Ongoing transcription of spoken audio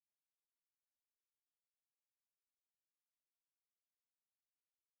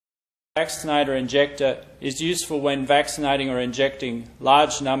Vaccinator injector is useful when vaccinating or injecting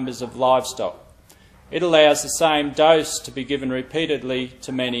large numbers of livestock. It allows the same dose to be given repeatedly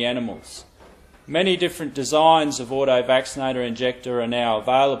to many animals. Many different designs of auto-vaccinator injector are now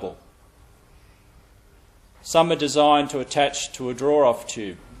available. Some are designed to attach to a draw-off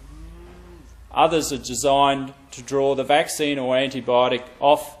tube. Others are designed to draw the vaccine or antibiotic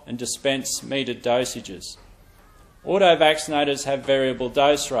off and dispense metered dosages. Auto-vaccinators have variable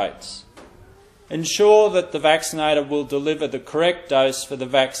dose rates. Ensure that the vaccinator will deliver the correct dose for the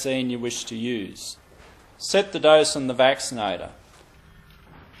vaccine you wish to use. Set the dose on the vaccinator.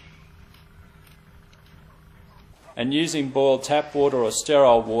 And using boiled tap water or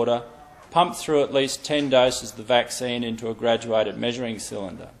sterile water, pump through at least 10 doses of the vaccine into a graduated measuring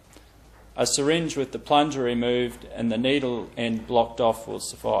cylinder. A syringe with the plunger removed and the needle end blocked off will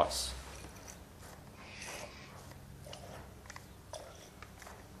suffice.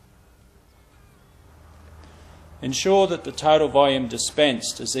 Ensure that the total volume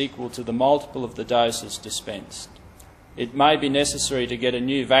dispensed is equal to the multiple of the doses dispensed. It may be necessary to get a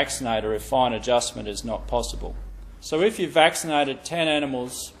new vaccinator if fine adjustment is not possible. So if you've vaccinated 10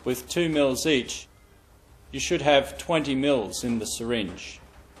 animals with 2 mils each, you should have 20 mils in the syringe.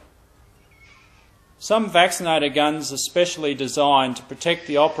 Some vaccinator guns are specially designed to protect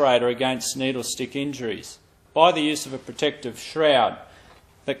the operator against needle stick injuries by the use of a protective shroud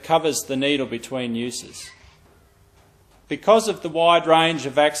that covers the needle between uses. Because of the wide range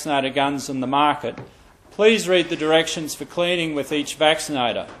of vaccinator guns on the market, please read the directions for cleaning with each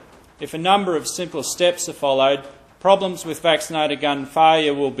vaccinator. If a number of simple steps are followed, problems with vaccinator gun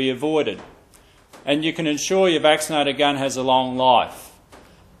failure will be avoided, and you can ensure your vaccinator gun has a long life.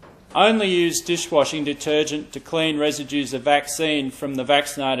 Only use dishwashing detergent to clean residues of vaccine from the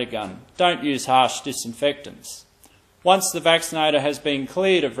vaccinator gun. Don't use harsh disinfectants. Once the vaccinator has been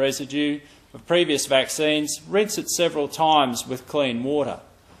cleared of residue of previous vaccines, rinse it several times with clean water.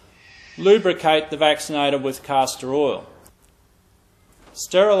 Lubricate the vaccinator with castor oil.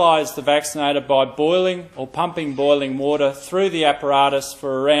 Sterilise the vaccinator by boiling or pumping boiling water through the apparatus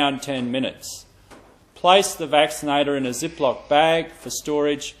for around 10 minutes. Place the vaccinator in a Ziploc bag for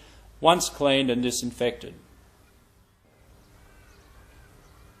storage once cleaned and disinfected.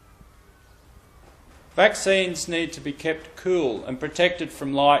 Vaccines need to be kept cool and protected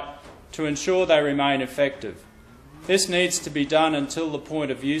from light to ensure they remain effective. This needs to be done until the point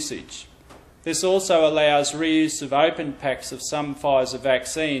of usage. This also allows reuse of open packs of some Pfizer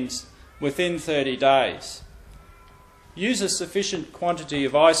vaccines within 30 days. Use a sufficient quantity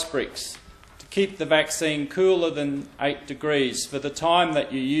of ice bricks to keep the vaccine cooler than 8 degrees for the time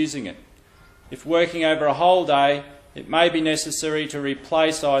that you're using it. If working over a whole day, it may be necessary to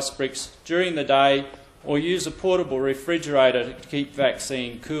replace ice bricks during the day or use a portable refrigerator to keep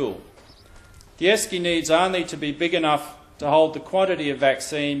vaccine cool. The esky needs only to be big enough to hold the quantity of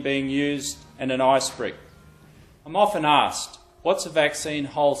vaccine being used and an ice brick. I'm often asked, what's a vaccine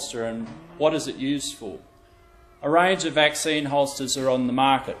holster and what is it used for? A range of vaccine holsters are on the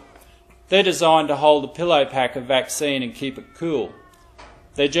market. They're designed to hold a pillow pack of vaccine and keep it cool.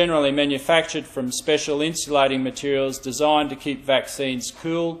 They're generally manufactured from special insulating materials designed to keep vaccines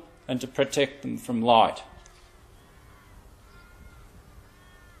cool and to protect them from light.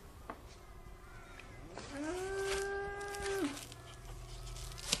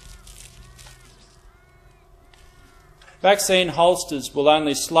 Vaccine holsters will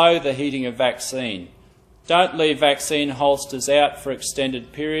only slow the heating of vaccine. Don't leave vaccine holsters out for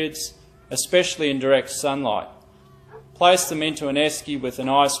extended periods, especially in direct sunlight. Place them into an esky with an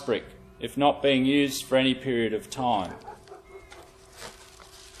ice brick, if not being used for any period of time.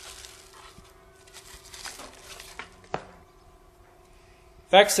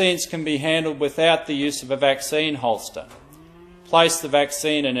 Vaccines can be handled without the use of a vaccine holster. Place the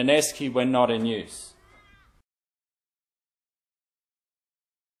vaccine in an esky when not in use.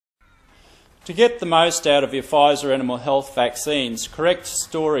 To get the most out of your Pfizer animal health vaccines, correct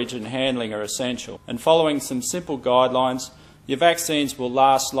storage and handling are essential, and following some simple guidelines, your vaccines will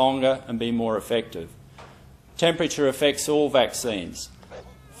last longer and be more effective. Temperature affects all vaccines.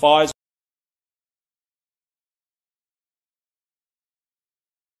 Pfizer